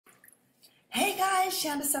guys,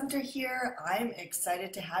 Shanda Sumpter here. I'm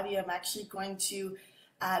excited to have you. I'm actually going to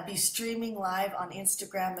be streaming live on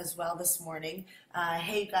Instagram as well this morning.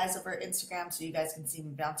 Hey guys over at Instagram, so you guys can see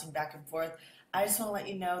me bouncing back and forth. I just want to let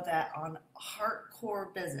you know that on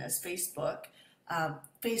Hardcore Business Facebook,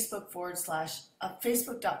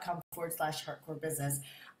 Facebook.com/Hardcore Business,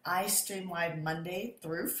 I stream live Monday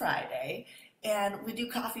through Friday. And we do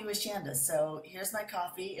coffee with Shanda. So here's my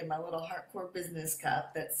coffee in my little Hardcore Business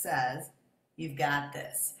cup that says, "You've got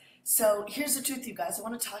this." So here's the truth, you guys. I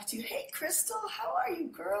want to talk to you. Hey, Crystal, how are you,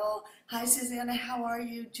 girl? Hi, Susanna, how are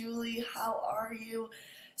you? Julie, how are you?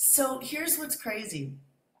 So here's what's crazy.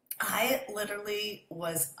 I literally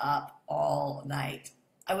was up all night.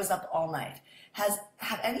 I was up all night. Have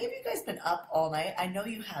any of you guys been up all night? I know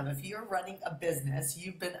you have. If you're running a business,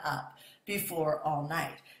 you've been up before all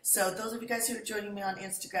night. So those of you guys who are joining me on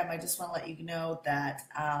Instagram, I just want to let you know that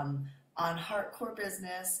on Hardcore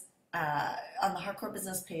Business, on the Hardcore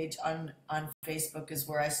Business page on Facebook is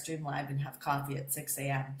where I stream live and have coffee at 6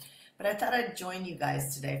 a.m. But I thought I'd join you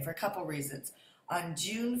guys today for a couple reasons. On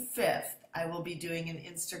June 5th, I will be doing an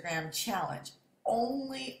Instagram challenge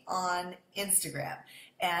only on Instagram.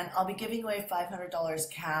 And I'll be giving away $500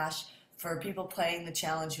 cash for people playing the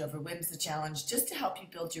challenge, whoever wins the challenge, just to help you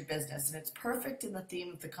build your business. And it's perfect in the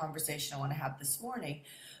theme of the conversation I want to have this morning,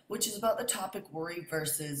 which is about the topic worry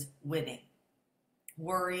versus winning.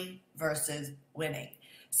 Worry versus winning.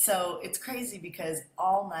 So it's crazy because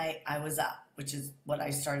all night I was up, which is what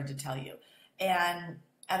I started to tell you. And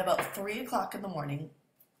at about 3 o'clock in the morning,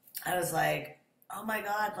 I was like, oh my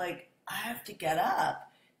God, like I have to get up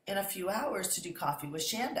in a few hours to do coffee with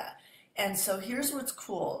Shanda. And so here's what's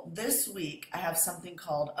cool. This week I have something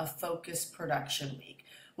called a focus production week,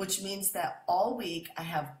 which means that all week I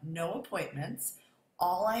have no appointments.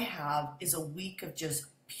 All I have is a week of just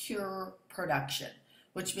pure production,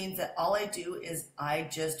 which means that all I do is I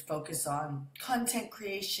just focus on content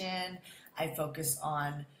creation. I focus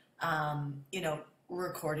on,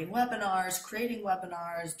 recording webinars, creating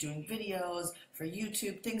webinars, doing videos for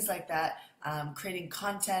YouTube, things like that, creating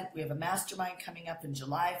content. We have a mastermind coming up in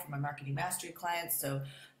July for my Marketing Mastery clients. So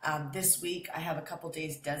this week I have a couple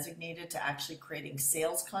days designated to actually creating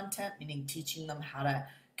sales content, meaning teaching them how to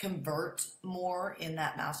convert more in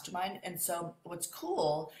that mastermind. And so what's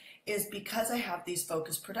cool is because I have these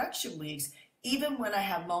focus production weeks, even when I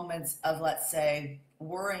have moments of, let's say,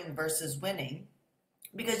 worrying versus winning,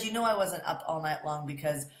 because I wasn't up all night long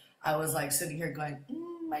because I was like sitting here going,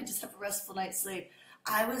 I just have a restful night's sleep.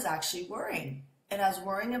 I was actually worrying. And I was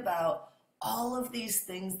worrying about all of these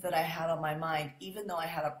things that I had on my mind. Even though I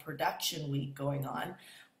had a production week going on,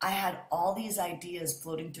 I had all these ideas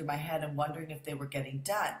floating through my head and wondering if they were getting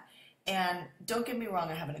done. And don't get me wrong,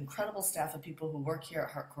 I have an incredible staff of people who work here at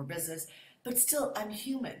Hardcore Business, but still, I'm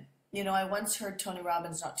human. I once heard Tony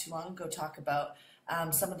Robbins not too long ago talk about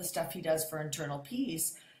some of the stuff he does for internal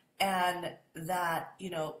peace, and that,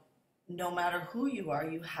 no matter who you are,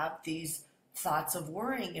 you have these thoughts of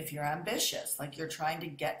worrying if you're ambitious, like you're trying to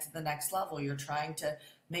get to the next level, you're trying to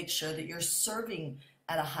make sure that you're serving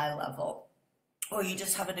at a high level, or you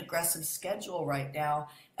just have an aggressive schedule right now,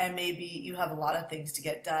 and maybe you have a lot of things to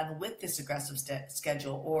get done with this aggressive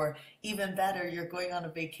schedule, or even better, you're going on a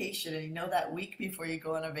vacation, and that week before you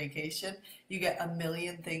go on a vacation, you get a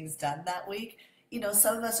million things done that week.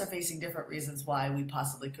 Some of us are facing different reasons why we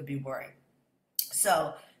possibly could be worrying.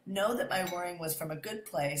 So know that my worrying was from a good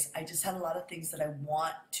place. I just had a lot of things that I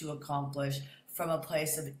want to accomplish from a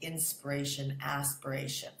place of inspiration,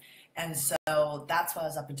 aspiration. And so that's why I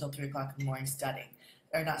was up until 3 o'clock in the morning studying,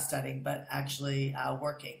 or not studying, but actually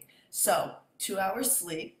working. So 2 hours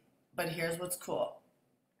sleep, but here's what's cool.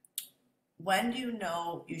 When do you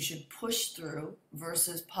know you should push through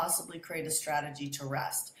versus possibly create a strategy to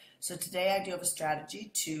rest? So today I do have a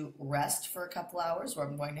strategy to rest for a couple hours, where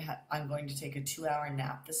I'm going to take a 2-hour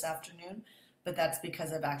nap this afternoon, but that's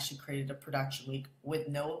because I've actually created a production week with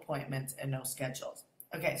no appointments and no schedules.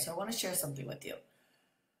 Okay, so I want to share something with you.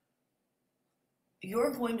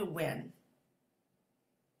 You're going to win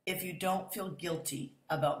if you don't feel guilty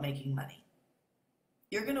about making money.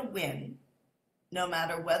 You're going to win no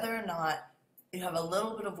matter whether or not you have a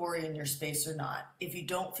little bit of worry in your space or not, if you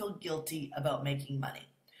don't feel guilty about making money.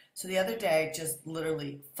 So the other day, just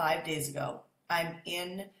literally 5 days ago, I'm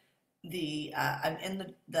in the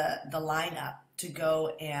lineup to go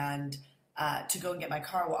and get my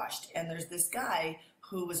car washed, and there's this guy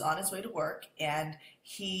who was on his way to work, and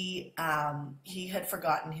he had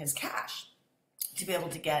forgotten his cash to be able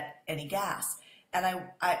to get any gas. And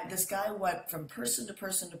this guy went from person to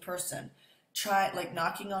person to person, try like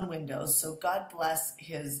knocking on windows. So God bless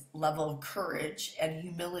his level of courage and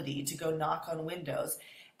humility to go knock on windows.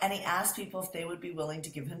 And he asked people if they would be willing to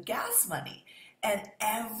give him gas money. And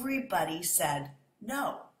everybody said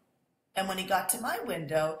no. And when he got to my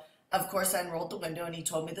window, of course, I unrolled the window and he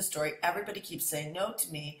told me the story. Everybody keeps saying no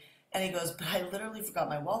to me. And he goes, but I literally forgot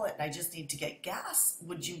my wallet and I just need to get gas.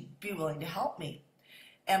 Would you be willing to help me?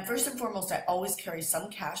 And first and foremost, I always carry some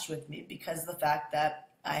cash with me because of the fact that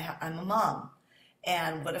I'm a mom.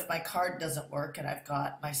 And what if my card doesn't work and I've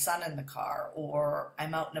got my son in the car, or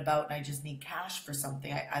I'm out and about and I just need cash for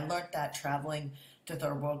something? I learned that traveling to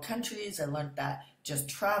third world countries. I learned that just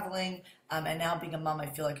traveling. And now being a mom, I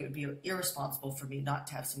feel like it would be irresponsible for me not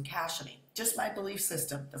to have some cash on me. Just my belief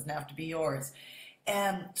system. Doesn't have to be yours.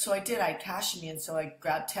 And so I did. I had cash in me. And so I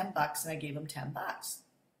grabbed $10 and I gave him $10.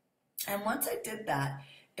 And once I did that,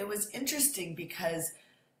 it was interesting because,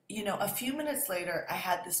 you know, a few minutes later, I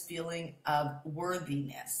had this feeling of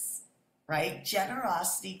worthiness, right?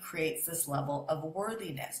 Generosity creates this level of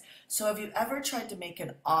worthiness. So have you ever tried to make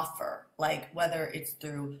an offer, like whether it's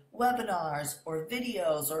through webinars or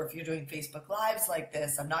videos, or if you're doing Facebook Lives like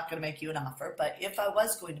this? I'm not going to make you an offer, but if I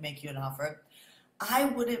was going to make you an offer, I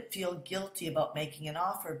wouldn't feel guilty about making an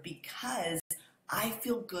offer because I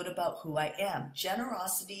feel good about who I am.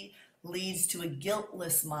 Generosity leads to a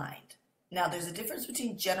guiltless mind. Now, there's a difference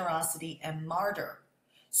between generosity and martyr.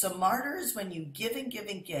 So martyr is when you give and give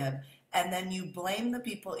and give, and then you blame the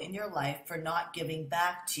people in your life for not giving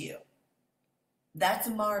back to you. That's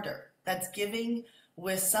a martyr. That's giving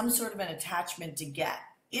with some sort of an attachment to get.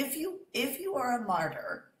 If you are a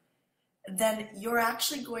martyr, then you're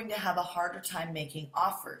actually going to have a harder time making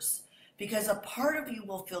offers because a part of you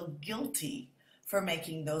will feel guilty for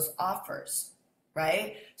making those offers,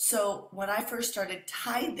 right? So when I first started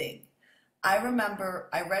tithing, I remember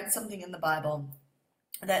I read something in the Bible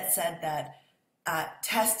that said that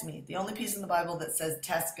test me. The only piece in the Bible that says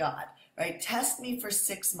test God, right? Test me for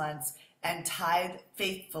 6 months and tithe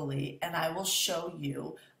faithfully, and I will show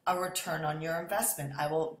you a return on your investment. I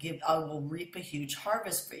will reap a huge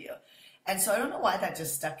harvest for you. And so I don't know why that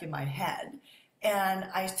just stuck in my head. And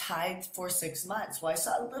I tithed for 6 months. Well, I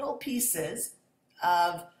saw little pieces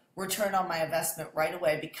of return on my investment right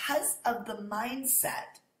away because of the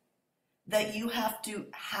mindset that you have to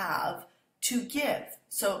give.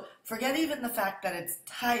 So forget even the fact that it's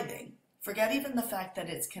tithing. Forget even the fact that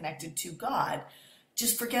it's connected to God.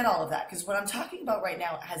 Just forget all of that, because what I'm talking about right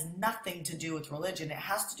now has nothing to do with religion. It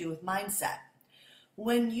has to do with mindset.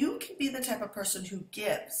 When you can be the type of person who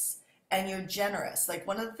gives and you're generous, like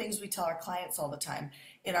one of the things we tell our clients all the time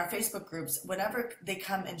in our Facebook groups, whenever they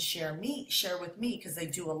come and share with me, because they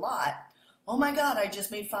do a lot. Oh my God, I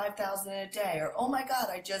just made 5,000 in a day. Or, oh my God,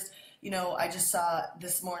 I just saw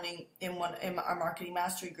this morning in our marketing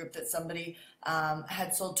mastery group that somebody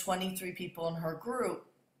had sold 23 people in her group.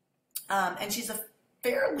 And she's a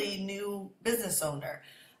fairly new business owner.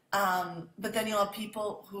 But then you'll have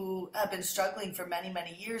people who have been struggling for many,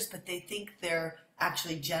 many years, but they think they're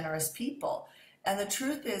actually generous people. And the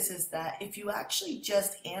truth is that if you actually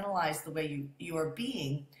just analyze the way you are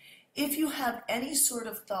being, if you have any sort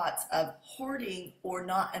of thoughts of hoarding or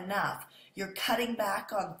not enough, you're cutting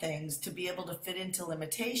back on things to be able to fit into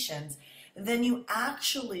limitations, then you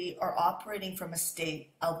actually are operating from a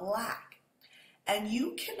state of lack. And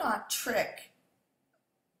you cannot trick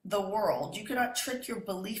the world. You cannot trick your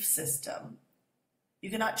belief system. You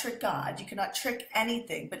cannot trick God. You cannot trick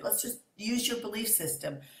anything, but let's just use your belief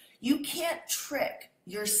system. You can't trick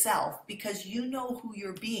yourself because you know who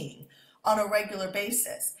you're being on a regular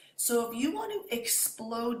basis. So if you want to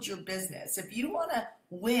explode your business, if you want to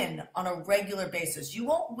win on a regular basis, you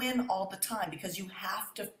won't win all the time because you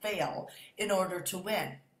have to fail in order to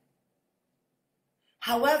win.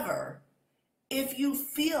 However, if you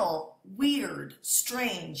feel weird,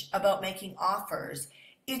 strange about making offers,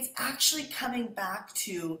 it's actually coming back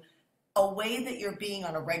to a way that you're being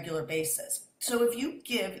on a regular basis. So if you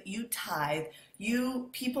give, you tithe,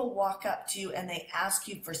 people walk up to you and they ask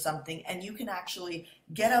you for something, and you can actually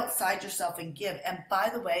get outside yourself and give. And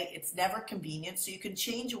by the way, it's never convenient. So you can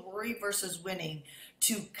change worry versus winning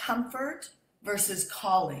to comfort versus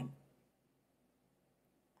calling.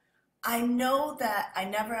 I know that I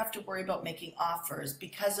never have to worry about making offers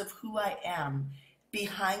because of who I am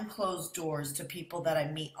behind closed doors to people that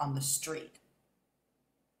I meet on the street.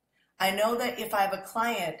 I know that if I have a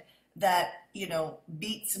client that,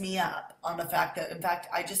 beats me up on the fact that, in fact,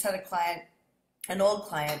 I just had a client, an old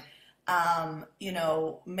client,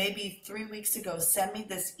 maybe 3 weeks ago, send me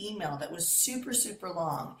this email that was super, super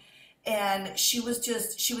long. And she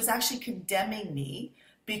was actually condemning me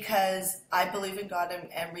because I believe in God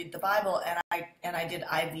and read the Bible, and I did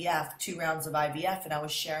IVF, 2 rounds of IVF, and I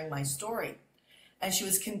was sharing my story. And she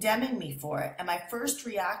was condemning me for it. And my first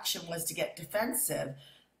reaction was to get defensive.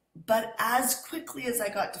 But as quickly as I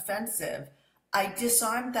got defensive, I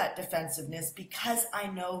disarmed that defensiveness because I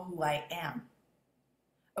know who I am.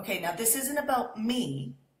 Okay, now this isn't about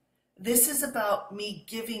me. This is about me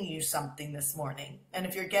giving you something this morning. And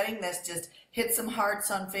if you're getting this, just hit some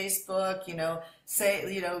hearts on Facebook,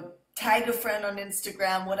 say, tag a friend on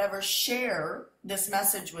Instagram, whatever, share this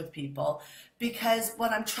message with people, because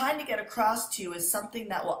what I'm trying to get across to you is something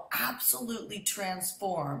that will absolutely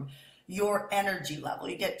transform your energy level.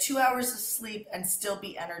 You get 2 hours of sleep and still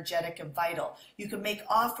be energetic and vital. You can make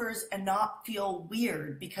offers and not feel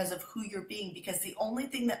weird because of who you're being, because the only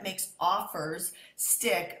thing that makes offers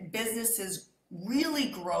stick, businesses really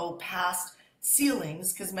grow past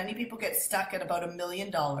ceilings, because many people get stuck at about $1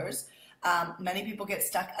 million. Many people get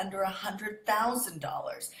stuck under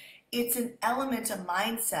 $100,000. It's an element, a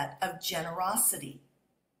mindset of generosity,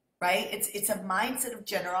 right? It's a mindset of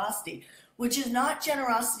generosity, which is not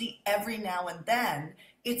generosity every now and then.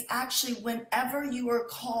 It's actually whenever you are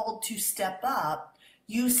called to step up,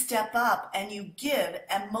 you step up and you give.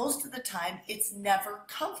 And most of the time, it's never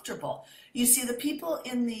comfortable. You see, the people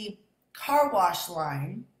in the car wash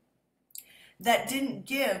line that didn't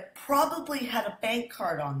give probably had a bank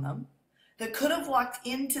card on them, that could have walked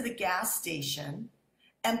into the gas station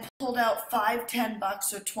and pulled out $5, $10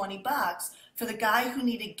 or $20 for the guy who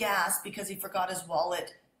needed gas because he forgot his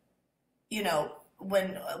wallet,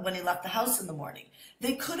 when he left the house in the morning.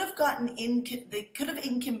 They could have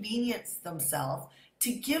inconvenienced themselves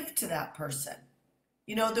to give to that person.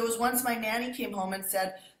 There was once my nanny came home and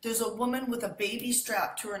said, there's a woman with a baby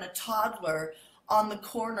strapped to her and a toddler on the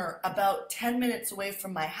corner about 10 minutes away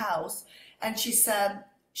from my house, and she said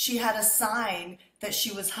she had a sign that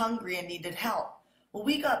she was hungry and needed help. Well,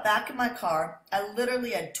 we got back in my car. I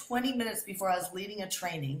literally had 20 minutes before I was leading a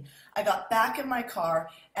training. I got back in my car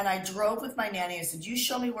and I drove with my nanny. I said, you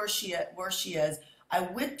show me where she is. I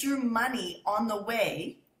withdrew money on the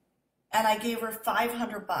way and I gave her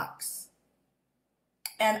 $500.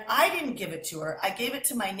 And I didn't give it to her. I gave it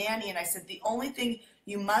to my nanny, and I said, the only thing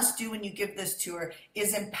you must do when you give this to her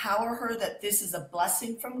is empower her that this is a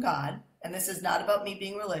blessing from God. And this is not about me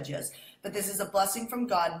being religious, but this is a blessing from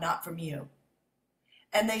God, not from you.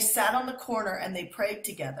 And they sat on the corner and they prayed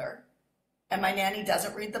together. And my nanny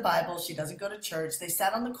doesn't read the Bible. She doesn't go to church. They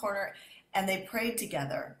sat on the corner and they prayed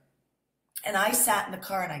together. And I sat in the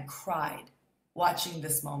car and I cried watching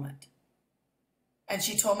this moment. And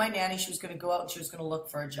she told my nanny she was going to go out and she was going to look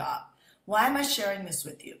for a job. Why am I sharing this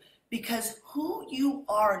with you? Because who you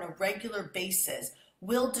are on a regular basis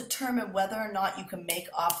will determine whether or not you can make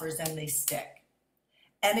offers and they stick.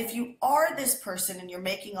 And if you are this person and you're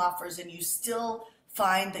making offers and you still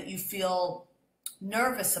find that you feel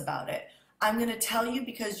nervous about it, I'm going to tell you,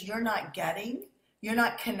 because you're not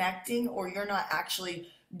connecting, or you're not actually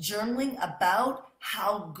journaling about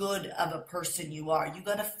how good of a person you are. You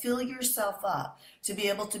got to fill yourself up to be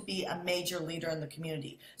able to be a major leader in the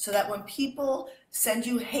community, so that when people send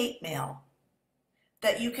you hate mail,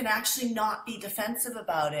 that you can actually not be defensive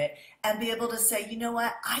about it and be able to say, you know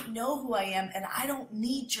what, I know who I am and I don't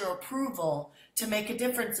need your approval to make a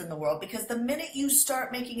difference in the world. Because the minute you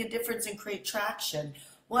start making a difference and create traction,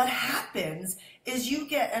 what happens is you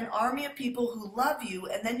get an army of people who love you,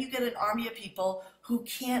 and then you get an army of people who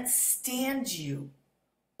can't stand you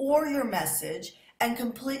or your message and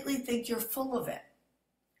completely think you're full of it.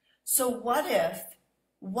 So what if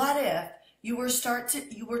you were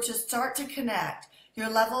to start to connect your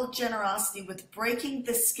level of generosity with breaking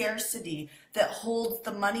the scarcity that holds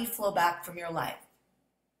the money flow back from your life?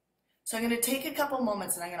 So I'm going to take a couple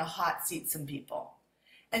moments and I'm going to hot seat some people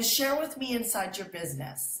and share with me inside your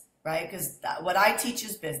business, right? Because what I teach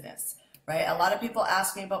is business, right? A lot of people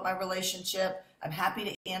ask me about my relationship. I'm happy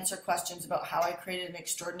to answer questions about how I created an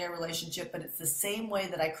extraordinary relationship, but it's the same way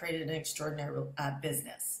that I created an extraordinary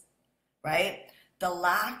business, right? The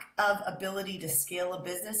lack of ability to scale a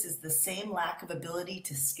business is the same lack of ability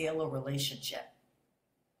to scale a relationship.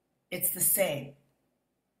 It's the same.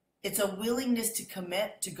 It's a willingness to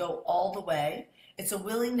commit to go all the way. It's a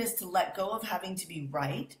willingness to let go of having to be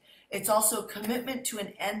right. It's also a commitment to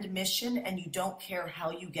an end mission, and you don't care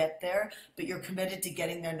how you get there, but you're committed to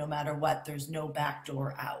getting there no matter what. There's no back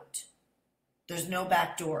door out. There's no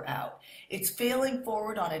back door out. It's failing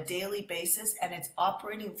forward on a daily basis, and it's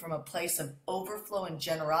operating from a place of overflow and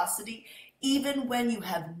generosity, even when you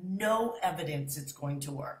have no evidence it's going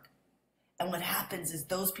to work. And what happens is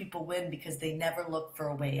those people win because they never look for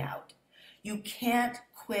a way out. You can't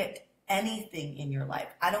quit anything in your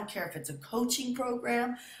life. I don't care if it's a coaching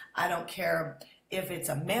program. I don't care if it's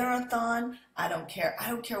a marathon. I don't care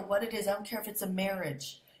what it is. I don't care if it's a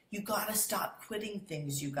marriage. You got to stop quitting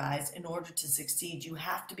things, you guys, in order to succeed. You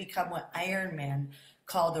have to become what Iron Man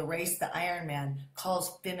called a race, the Iron Man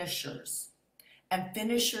calls finishers. And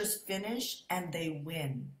finishers finish and they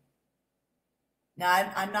win.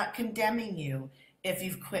 Now, I'm not condemning you if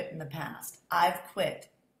you've quit in the past. I've quit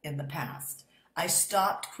in the past. I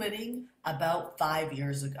stopped quitting about 5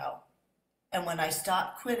 years ago. And when I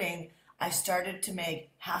stopped quitting, I started to make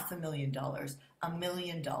 $500,000, $1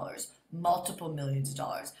 million, multiple millions of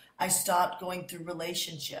dollars. I stopped going through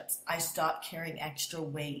relationships. I stopped carrying extra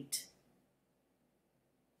weight.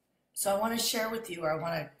 So I want to share with you, or I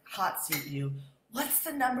want to hot seat you, what's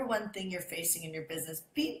the number one thing you're facing in your business?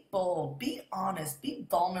 Be bold, be honest, be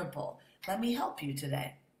vulnerable. Let me help you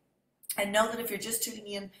today. And know that if you're just tuning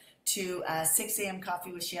in to 6 a.m.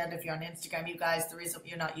 Coffee with Shanda, if you're on Instagram, you guys, the reason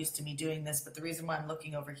you're not used to me doing this, but the reason why I'm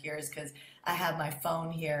looking over here is because I have my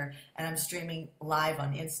phone here and I'm streaming live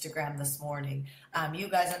on Instagram this morning. You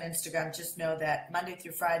guys on Instagram, just know that Monday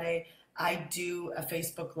through Friday, I do a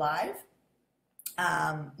Facebook Live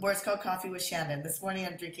where it's called Coffee with Shanda. And this morning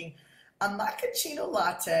I'm drinking a macchiato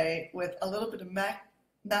latte with a little bit of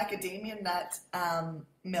macadamia nut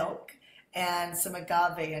milk and some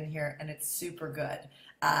agave in here, and it's super good.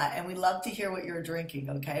 And we love to hear what you're drinking,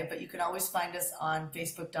 okay? But you can always find us on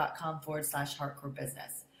facebook.com/hardcore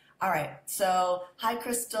business. All right, so hi,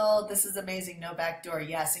 Crystal. This is amazing. No backdoor.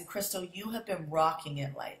 Yes, and Crystal, you have been rocking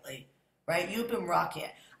it lately, right? You've been rocking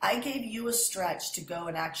it. I gave you a stretch to go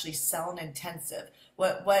and actually sell an intensive.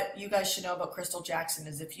 What you guys should know about Crystal Jackson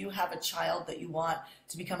is if you have a child that you want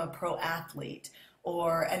to become a pro athlete,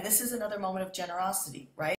 and this is another moment of generosity,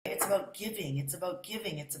 right? It's about giving. It's about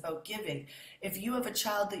giving. It's about giving. If you have a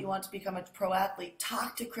child that you want to become a pro athlete,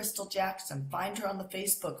 talk to Crystal Jackson. Find her on the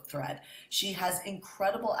Facebook thread. She has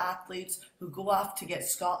incredible athletes who go off to get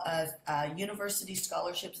university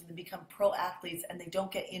scholarships and they become pro athletes and they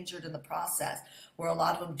don't get injured in the process, where a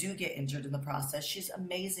lot of them do get injured in the process. She's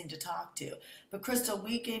amazing to talk to. But Crystal,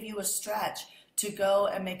 we gave you a stretch to go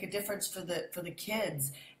and make a difference for the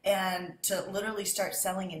kids, and to literally start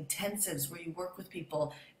selling intensives where you work with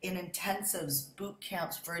people in intensives, boot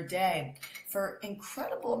camps for a day for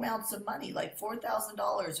incredible amounts of money, like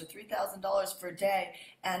 $4,000 or $3,000 for a day.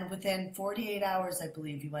 And within 48 hours, I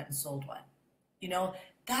believe, you went and sold one. You know,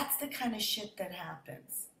 that's the kind of shit that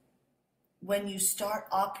happens when you start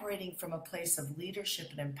operating from a place of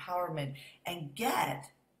leadership and empowerment and get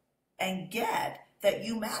that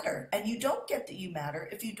you matter. And you don't get that you matter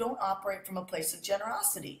if you don't operate from a place of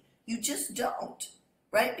generosity. You just don't,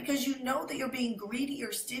 right? Because you know that you're being greedy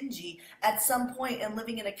or stingy at some point and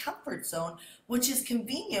living in a comfort zone, which is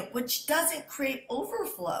convenient, which doesn't create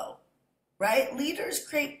overflow, right? Leaders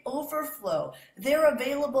create overflow. They're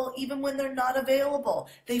available even when they're not available.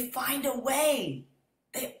 They find a way.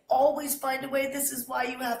 They always find a way. This is why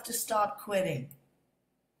you have to stop quitting.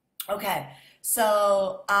 Okay,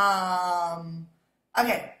 so,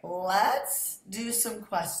 okay, let's do some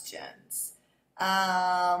questions.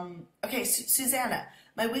 Okay, Susanna,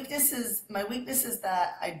 my weakness is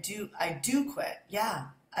that I do quit. Yeah,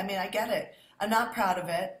 I mean, I get it. I'm not proud of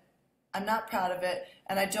it.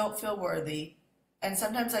 And I don't feel worthy. And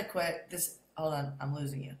sometimes I quit. Hold on, I'm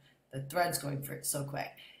losing you. The thread's going for it so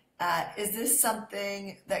quick. Is this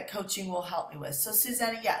something that coaching will help me with? So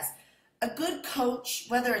Susanna, yes. A good coach,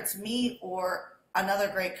 whether it's me or another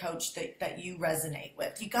great coach that you resonate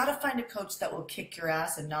with, you got to find a coach that will kick your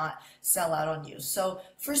ass and not sell out on you. So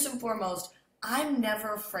first and foremost, I'm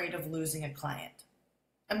never afraid of losing a client.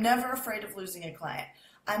 I'm never afraid of losing a client.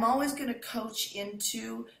 I'm always going to coach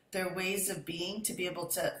into their ways of being to be able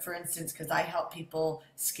to, for instance, because I help people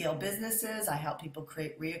scale businesses, I help people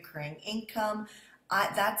create reoccurring income.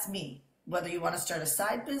 That's me. Whether you want to start a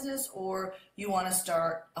side business or you want to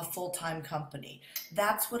start a full-time company.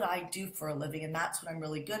 That's what I do for a living, and that's what I'm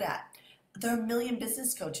really good at. There are a million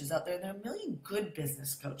business coaches out there. There are a million good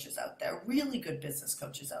business coaches out there, really good business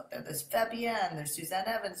coaches out there. There's Fabienne, there's Suzanne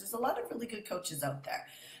Evans. There's a lot of really good coaches out there.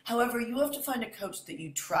 However, you have to find a coach that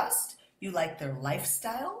you trust, you like their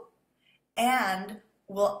lifestyle, and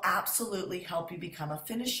will absolutely help you become a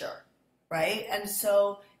finisher, right? And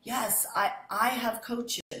so, yes, I have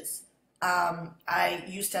coaches. I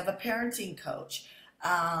used to have a parenting coach.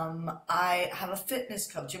 I have a fitness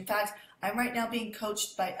coach. In fact, I'm right now being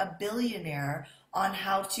coached by a billionaire on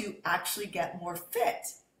how to actually get more fit.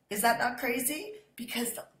 Is that not crazy?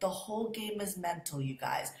 Because the whole game is mental, you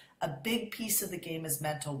guys. A big piece of the game is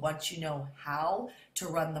mental once you know how to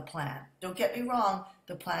run the plan. Don't get me wrong,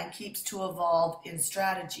 the plan keeps to evolve in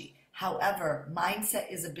strategy. However,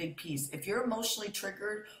 mindset is a big piece. If you're emotionally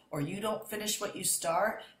triggered or you don't finish what you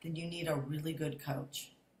start, then you need a really good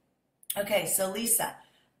coach. Okay, so Lisa,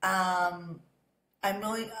 I'm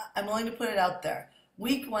willing to put it out there.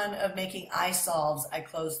 Week 1 of making iSolves, I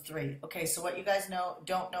closed 3. Okay, so what you guys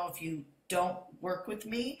don't know if you don't work with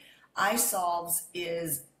me, iSolves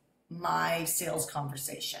is my sales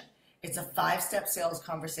conversation. It's a 5-step sales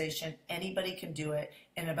conversation. Anybody can do it.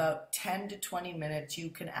 In about 10 to 20 minutes, you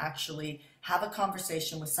can actually have a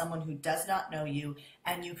conversation with someone who does not know you,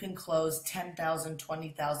 and you can close $10,000,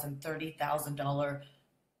 $20,000, $30,000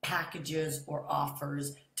 packages or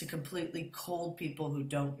offers to completely cold people who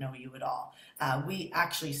don't know you at all. We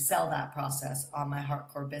actually sell that process on my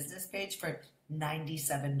Hardcore Business page for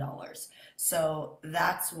 $97. So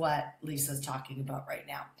that's what Lisa's talking about right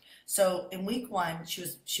now. So in week 1,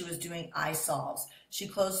 she was doing iSolves. She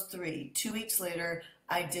closed 3. 2 weeks later,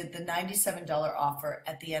 I did the $97 offer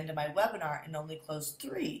at the end of my webinar and only closed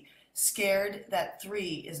 3. Scared that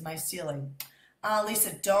 3 is my ceiling.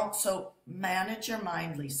 Lisa, so manage your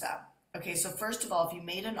mind, Lisa. Okay, so first of all, if you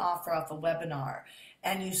made an offer off a webinar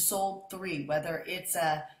and you sold 3, whether it's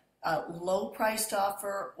a low-priced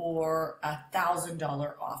offer or a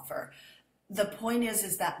 $1,000 offer, the point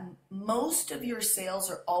is that most of your sales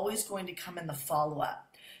are always going to come in the follow-up.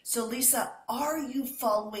 So Lisa, are you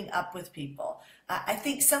following up with people? I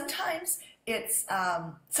think sometimes it's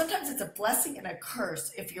a blessing and a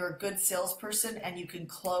curse if you're a good salesperson and you can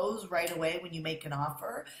close right away when you make an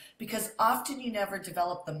offer, because often you never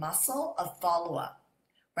develop the muscle of follow-up,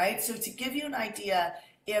 right? So to give you an idea,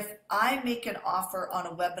 if I make an offer on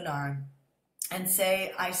a webinar and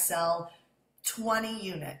say I sell 20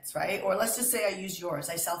 units, right? Or let's just say I use yours.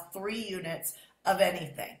 I sell 3 units of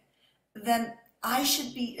anything. Then I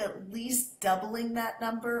should be at least doubling that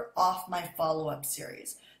number off my follow-up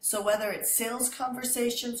series. So whether it's sales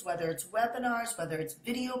conversations, whether it's webinars, whether it's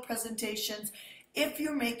video presentations, if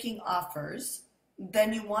you're making offers,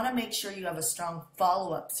 then you want to make sure you have a strong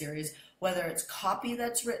follow-up series, whether it's copy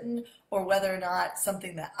that's written or whether or not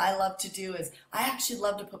something that I love to do is I actually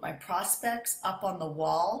love to put my prospects up on the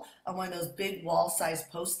wall on one of those big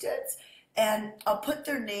wall-sized Post-its, and I'll put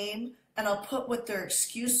their name and I'll put what their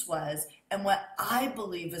excuse was and what I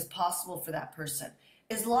believe is possible for that person.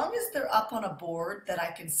 As long as they're up on a board that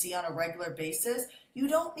I can see on a regular basis, you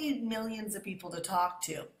don't need millions of people to talk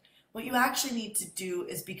to. What you actually need to do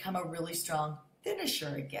is become a really strong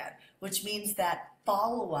finisher again, which means that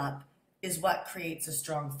follow-up is what creates a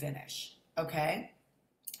strong finish, okay?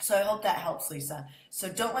 So I hope that helps, Lisa. So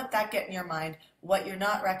don't let that get in your mind. What you're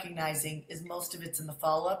not recognizing is most of it's in the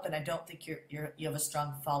follow-up, and I don't think you have a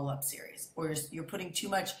strong follow-up series, or you're putting too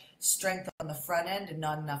much strength on the front end and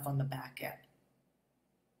not enough on the back end.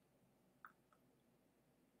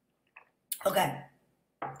 Okay.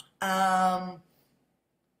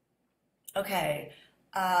 Okay.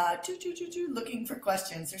 Looking for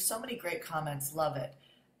questions. There's so many great comments. Love it.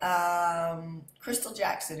 Crystal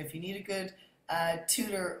Jackson, if you need a good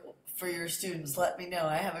tutor for your students, let me know.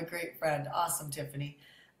 I have a great friend. Awesome, Tiffany.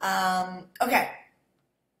 Okay.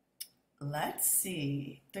 Let's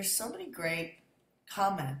see. There's so many great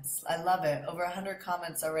comments. I love it. Over 100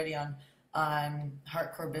 comments already on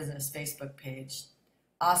Hardcore Business Facebook page.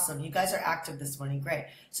 Awesome. You guys are active this morning. Great.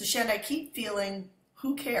 So, Shanda, I keep feeling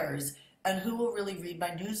who cares and who will really read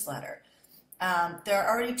my newsletter. There are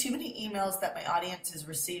already too many emails that my audience is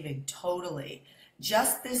receiving. Totally.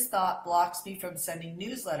 Just this thought blocks me from sending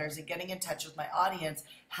newsletters and getting in touch with my audience.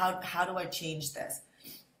 How do I change this?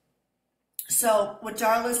 So what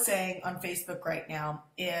Darla's saying on Facebook right now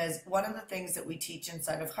is one of the things that we teach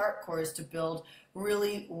inside of Hardcore is to build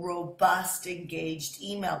really robust, engaged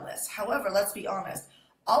email lists. However, let's be honest,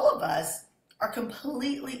 all of us are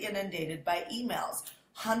completely inundated by emails,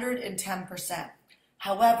 110%.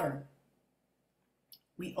 However,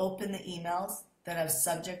 we open the emails that have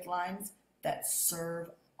subject lines that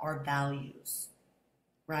serve our values,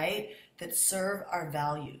 right? That serve our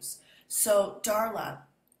values. So, Darla,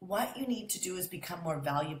 what you need to do is become more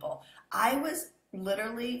valuable. I was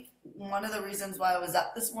literally, one of the reasons why I was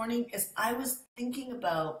up this morning is I was thinking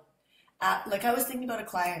about, a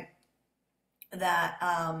client that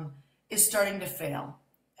is starting to fail.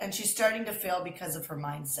 And she's starting to fail because of her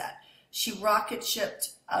mindset. She rocket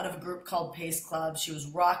shipped out of a group called Pace Club. She was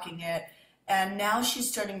rocking it. And now she's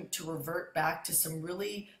starting to revert back to some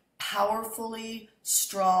really powerfully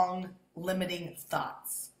strong limiting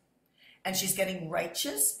thoughts. And she's getting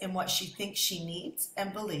righteous in what she thinks she needs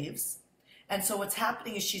and believes. And so what's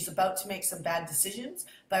happening is she's about to make some bad decisions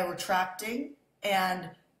by retracting and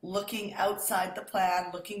looking outside the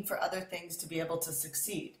plan, looking for other things to be able to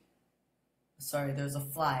succeed. Sorry, there's a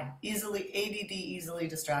fly. Easily ADD, easily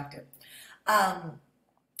distracted. Um,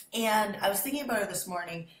 and I was thinking about it this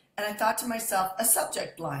morning, and I thought to myself, a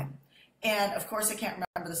subject line. And of course, I can't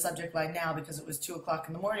remember the subject line now because it was 2 o'clock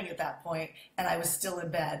in the morning at that point, and I was still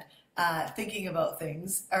in bed thinking about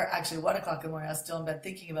things. Or actually, 1 o'clock in the morning, I was still in bed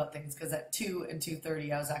thinking about things because at 2 and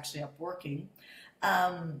 2:30, I was actually up working.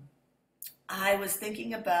 Um, I was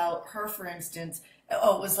thinking about her, for instance.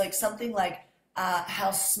 Oh, it was like something like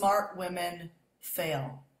how smart women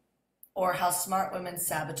fail, or how smart women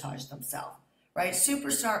sabotage themselves, right?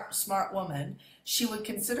 Super smart woman. She would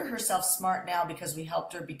consider herself smart now because we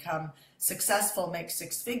helped her become successful, make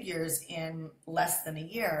 6 figures in less than a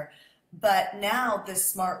year. But now this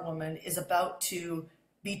smart woman is about to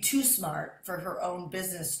be too smart for her own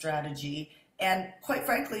business strategy. And quite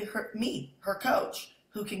frankly, her coach,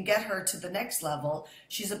 who can get her to the next level,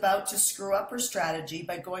 she's about to screw up her strategy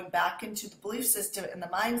by going back into the belief system and the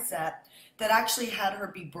mindset that actually had her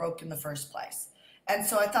be broke in the first place. And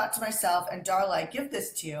so I thought to myself, and Darla, I give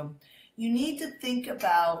this to you, you need to think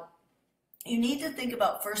about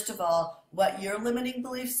first of all what your limiting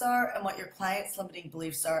beliefs are and what your clients' limiting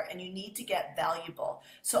beliefs are, and you need to get valuable.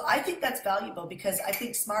 So I think that's valuable because I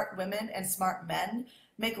think smart women and smart men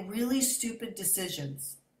make really stupid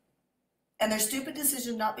decisions. And they're stupid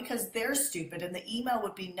decisions not because they're stupid, and the email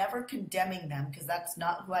would be never condemning them because that's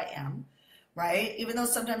not who I am, right? Even though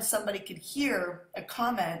sometimes somebody could hear a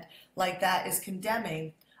comment like that is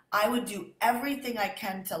condemning, I would do everything I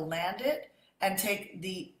can to land it and take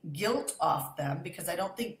the guilt off them because I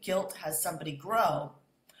don't think guilt has somebody grow.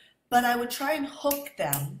 But I would try and hook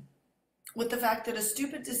them with the fact that a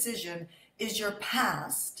stupid decision is your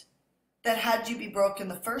past that had you be broke in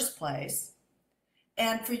the first place,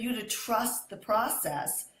 and for you to trust the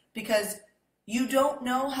process because you don't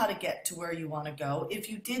know how to get to where you want to go. If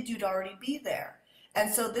you did, you'd already be there.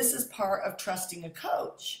 And so this is part of trusting a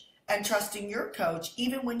coach and trusting your coach,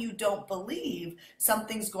 even when you don't believe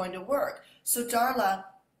something's going to work. So Darla,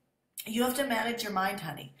 you have to manage your mind,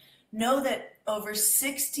 honey. Know that over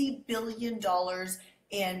 $60 billion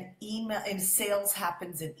in sales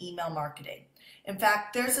happens in email marketing. In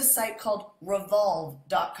fact, there's a site called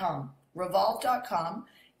revolve.com. Revolve.com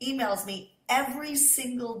emails me every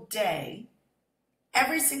single day.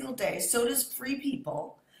 So does Free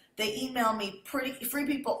People. They email me Free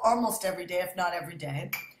People almost every day, if not every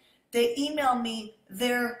day. They email me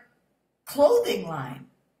their clothing line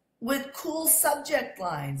with cool subject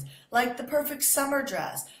lines, like the perfect summer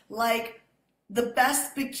dress, like the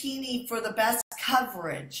best bikini for the best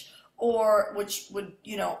coverage, or which would,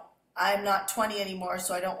 I'm not 20 anymore,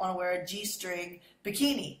 so I don't want to wear a G-string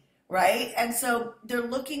bikini, right? And so they're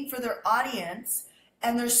looking for their audience,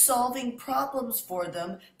 and they're solving problems for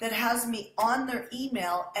them that has me on their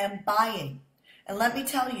email and buying. And let me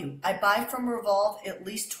tell you, I buy from Revolve at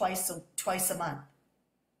least twice a month,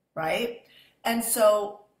 right? And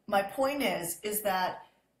so my point is that,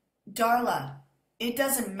 Darla, it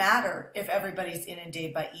doesn't matter if everybody's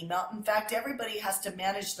inundated by email. In fact, everybody has to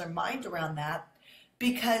manage their mind around that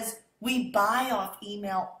because we buy off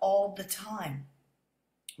email all the time,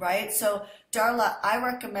 right? So, Darla, I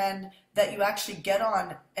recommend that you actually get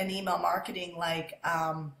on an email marketing like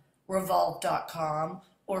Revolve.com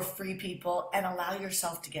or Free People and allow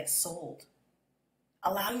yourself to get sold.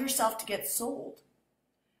 Allow yourself to get sold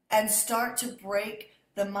and start to break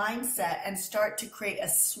the mindset and start to create a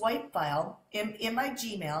swipe file. In my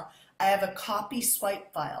Gmail, I have a copy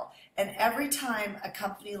swipe file. And every time a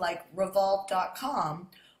company like Revolve.com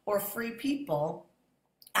or Free People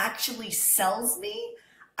actually sells me,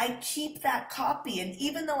 I keep that copy. And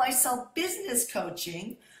even though I sell business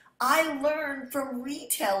coaching, I learn from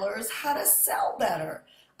retailers how to sell better.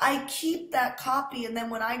 I keep that copy, and then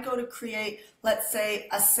when I go to create, let's say,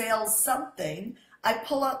 a sales something, I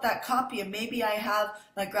pull out that copy, and maybe I have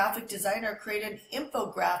my graphic designer create an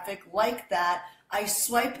infographic like that. I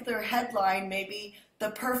swipe their headline, maybe the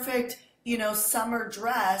perfect, summer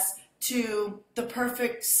dress, to the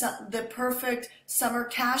perfect summer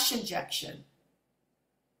cash injection,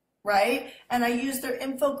 right? And I use their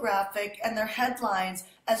infographic and their headlines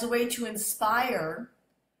as a way to inspire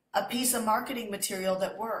a piece of marketing material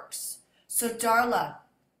that works. So Darla,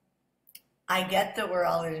 I get that we're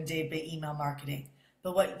all inundated by email marketing,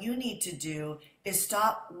 but what you need to do is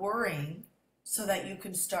stop worrying so that you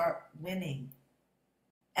can start winning.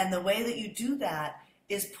 And the way that you do that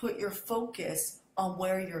is put your focus on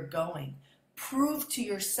where you're going. Prove to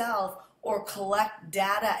yourself or collect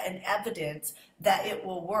data and evidence that it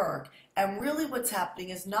will work. And really what's happening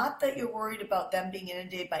is not that you're worried about them being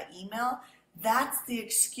inundated by email. That's the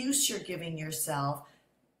excuse you're giving yourself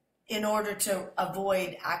in order to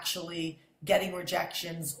avoid actually getting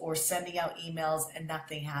rejections or sending out emails and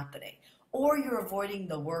nothing happening. Or you're avoiding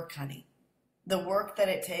the work, honey. The work that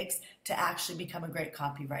it takes to actually become a great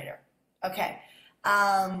copywriter. Okay.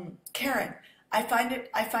 Karen, I find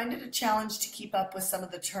it a challenge to keep up with some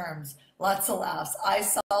of the terms. Lots of laughs. I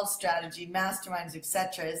solve strategy, masterminds,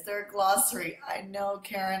 etc. Is there a glossary? I know,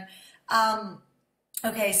 Karen.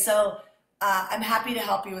 Okay, so I'm happy to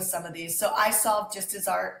help you with some of these. So I solve just as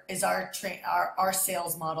our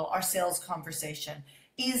sales model, our sales conversation.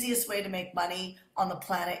 Easiest way to make money on the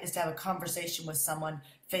planet is to have a conversation with someone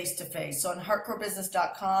face to face. So on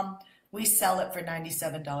heartcorebusiness.com, we sell it for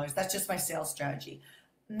 $97. That's just my sales strategy.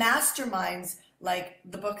 Masterminds, like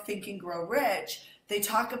the book Think and Grow Rich, they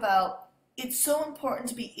talk about it's so important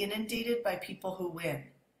to be inundated by people who win,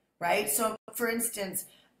 right? So for instance,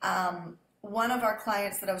 one of our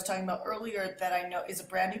clients that I was talking about earlier that I know is a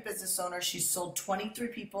brand new business owner. She's sold 23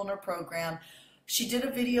 people in her program. She did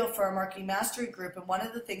a video for our marketing mastery group, and one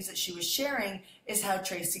of the things that she was sharing is how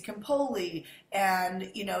Tracy Campoli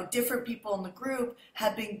and different people in the group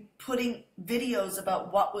have been putting videos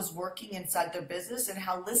about what was working inside their business and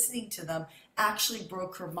how listening to them actually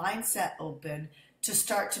broke her mindset open to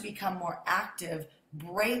start to become more active,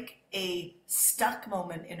 break a stuck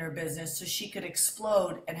moment in her business so she could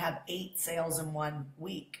explode and have 8 sales in 1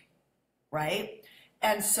 week, right?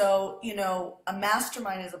 And so, a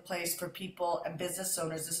mastermind is a place for people and business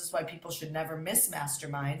owners. This is why people should never miss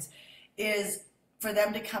masterminds, is for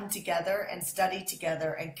them to come together and study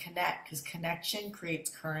together and connect, because connection creates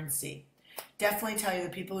currency. Definitely tell you the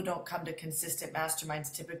people who don't come to consistent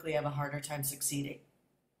masterminds typically have a harder time succeeding.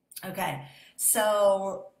 Okay,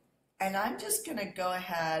 so, and I'm just going to go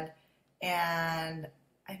ahead and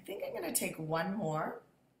I think I'm going to take one more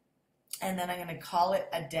and then I'm going to call it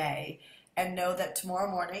a day. And know that tomorrow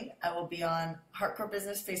morning I will be on Heartcore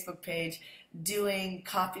Business Facebook page doing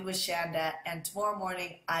Coffee with Shanda, and tomorrow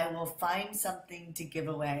morning I will find something to give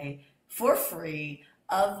away for free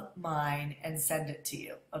of mine and send it to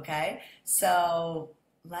you, okay? So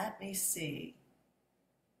let me see.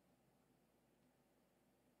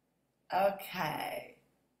 Okay,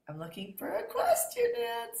 I'm looking for a question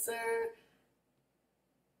answer.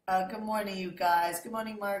 Good morning, you guys. Good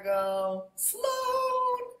morning, Margot. Sloan.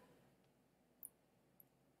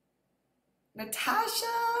 Natasha.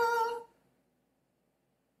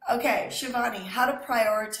 Okay, Shivani, how to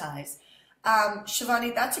prioritize.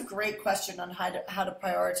 Shivani, that's a great question on how to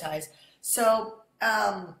prioritize. So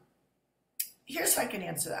here's how I can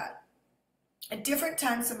answer that. At different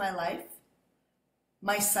times in my life,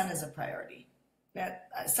 my son is a priority. Now,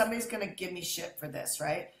 somebody's going to give me shit for this,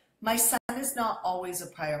 right? My son is not always a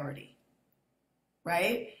priority,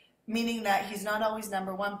 right? Meaning that he's not always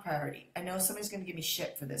number one priority. I know somebody's going to give me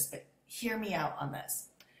shit for this, but hear me out on this.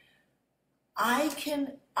 I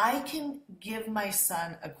can give my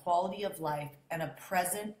son a quality of life and a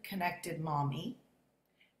present, connected mommy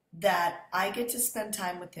that I get to spend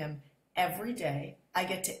time with him every day. I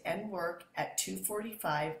get to end work at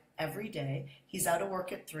 2:45 every day. He's out of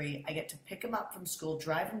work at 3. I get to pick him up from school,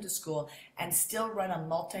 drive him to school, and still run a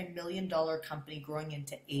multi-million-dollar company growing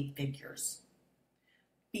into 8 figures.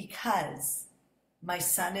 Because my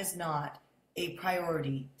son is not a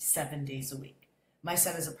priority 7 days a week. My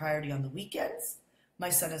son is a priority on the weekends. My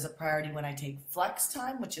son is a priority when I take flex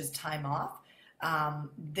time, which is time off.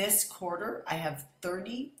 This quarter, I have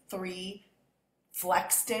 33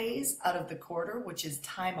 flex days out of the quarter, which is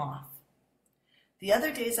time off. The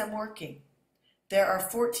other days I'm working. There are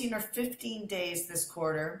 14 or 15 days this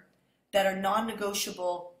quarter that are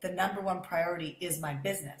non-negotiable. The number one priority is my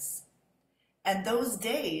business. And those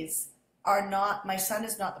days are not, my son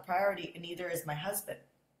is not the priority, and neither is my husband.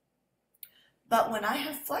 But when I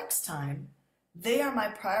have flex time, they are my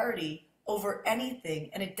priority over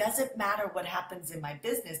anything, and it doesn't matter what happens in my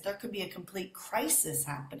business. There could be a complete crisis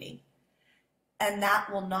happening, and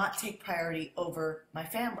that will not take priority over my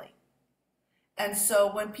family. And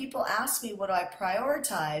so when people ask me what do I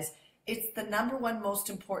prioritize, it's the number one most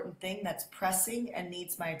important thing that's pressing and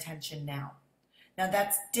needs my attention now. Now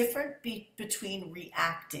that's different between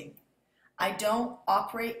reacting. I don't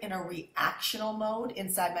operate in a reactional mode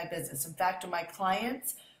inside my business. In fact, when my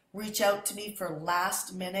clients reach out to me for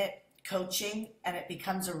last minute coaching and it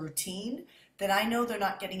becomes a routine, then I know they're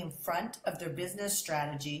not getting in front of their business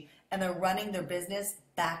strategy and they're running their business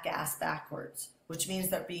back-ass backwards, which means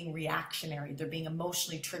they're being reactionary, they're being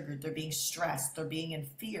emotionally triggered, they're being stressed, they're being in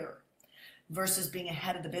fear versus being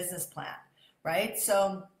ahead of the business plan, right?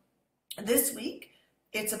 So this week,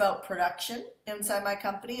 it's about production inside my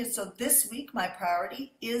company. And so this week, my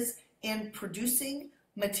priority is in producing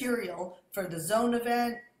material for the Zone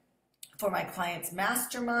event, for my client's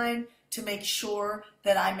mastermind, to make sure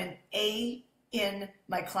that I'm an A in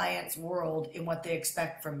my client's world in what they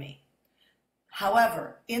expect from me.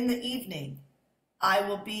 However, in the evening, I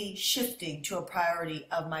will be shifting to a priority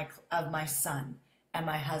of my son and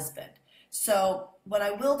my husband. So what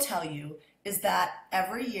I will tell you is that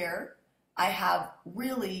every year I have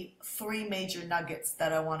really 3 major nuggets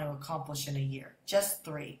that I want to accomplish in a year, just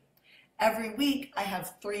 3. Every week I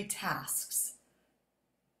have 3 tasks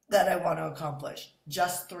that I want to accomplish,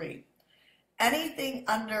 just 3. Anything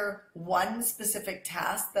under 1 specific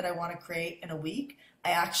task that I want to create in a week,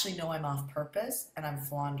 I actually know I'm off purpose and I'm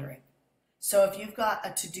floundering. So if you've got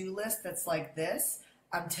a to-do list that's like this,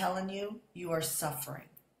 I'm telling you, you are suffering.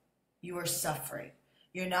 You are suffering.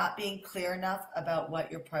 You're not being clear enough about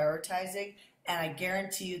what you're prioritizing, and I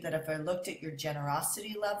guarantee you that if I looked at your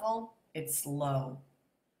generosity level, it's low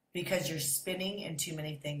because you're spinning in too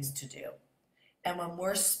many things to do. And when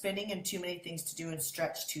we're spinning in too many things to do and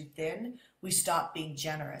stretched too thin, we stop being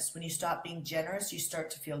generous. When you stop being generous, you start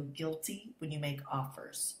to feel guilty when you make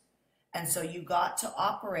offers. And so you got to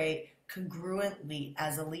operate congruently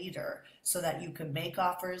as a leader so that you can make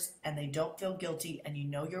offers and they don't feel guilty and you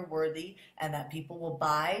know you're worthy and that people will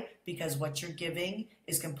buy because what you're giving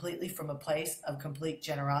is completely from a place of complete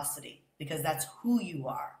generosity because that's who you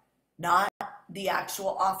are, not the actual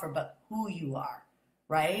offer, but who you are,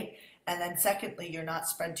 right? And then secondly, you're not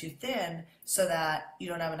spread too thin so that you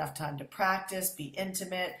don't have enough time to practice, be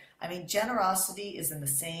intimate. I mean, generosity is in the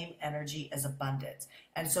same energy as abundance.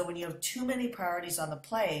 And so when you have too many priorities on the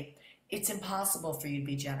plate, it's impossible for you to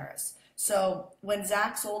be generous. So when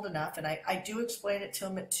Zach's old enough, and I do explain it to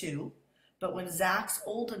him at 2, but when Zach's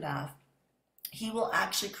old enough, he will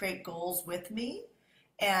actually create goals with me.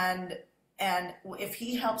 And if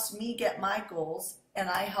he helps me get my goals and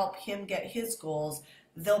I help him get his goals,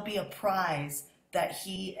 there'll be a prize that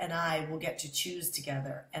he and I will get to choose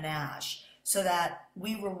together, and Ash, so that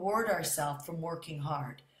we reward ourselves from working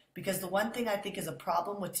hard. Because the one thing I think is a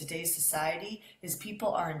problem with today's society is people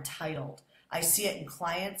are entitled. I see it in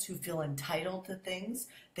clients who feel entitled to things.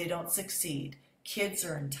 They don't succeed. Kids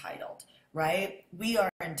are entitled, right? We are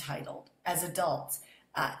entitled as adults.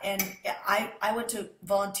 And I went to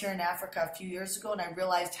volunteer in Africa a few years ago, and I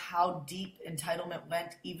realized how deep entitlement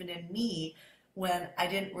went even in me when I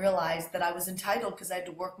didn't realize that I was entitled because I had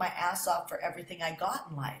to work my ass off for everything I got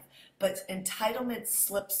in life. But entitlement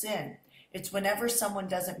slips in. It's whenever someone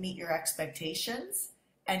doesn't meet your expectations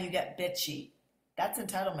and you get bitchy. That's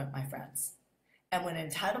entitlement, my friends. And when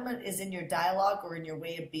entitlement is in your dialogue or in your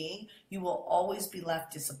way of being, you will always be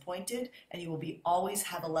left disappointed and you will always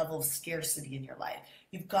have a level of scarcity in your life.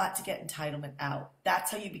 You've got to get entitlement out.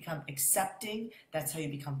 That's how you become accepting. That's how you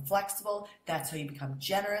become flexible. That's how you become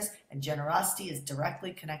generous. And generosity is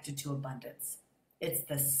directly connected to abundance. It's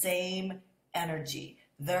the same energy.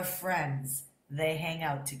 They're friends. They hang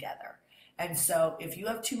out together. And so if you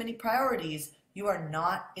have too many priorities, you are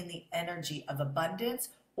not in the energy of abundance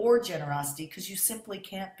or generosity because you simply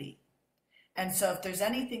can't be. And so if there's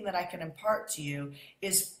anything that I can impart to you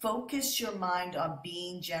is focus your mind on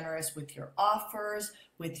being generous with your offers,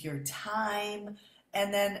 with your time,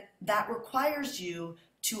 and then that requires you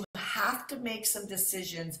to have to make some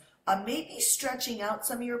decisions on maybe stretching out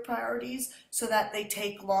some of your priorities so that they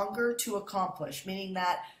take longer to accomplish, meaning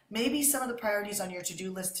that maybe some of the priorities on your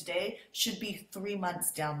to-do list today should be 3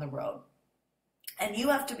 months down the road. And you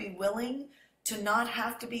have to be willing to not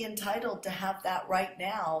have to be entitled to have that right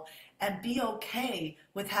now and be okay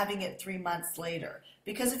with having it 3 months later.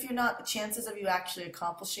 Because if you're not, the chances of you actually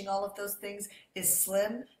accomplishing all of those things is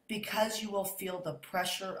slim because you will feel the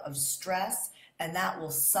pressure of stress and that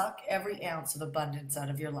will suck every ounce of abundance out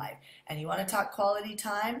of your life. And you want to talk quality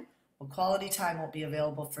time? Well, quality time won't be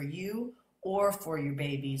available for you or for your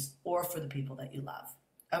babies or for the people that you love.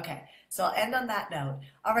 Okay, so I'll end on that note.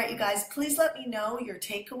 All right, you guys, please let me know your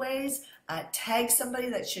takeaways. Tag somebody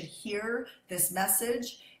that should hear this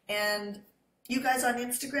message. And you guys on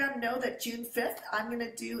Instagram know that June 5th, I'm going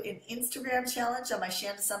to do an Instagram challenge on my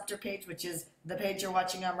Shanda Sumpter page, which is the page you're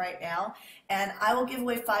watching on right now. And I will give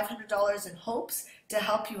away $500 in hopes to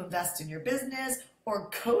help you invest in your business or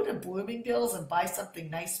go to Bloomingdale's and buy something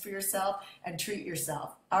nice for yourself and treat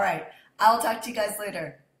yourself. All right, I'll talk to you guys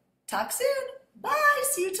later. Talk soon. Bye.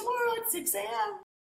 See you tomorrow at 6 a.m.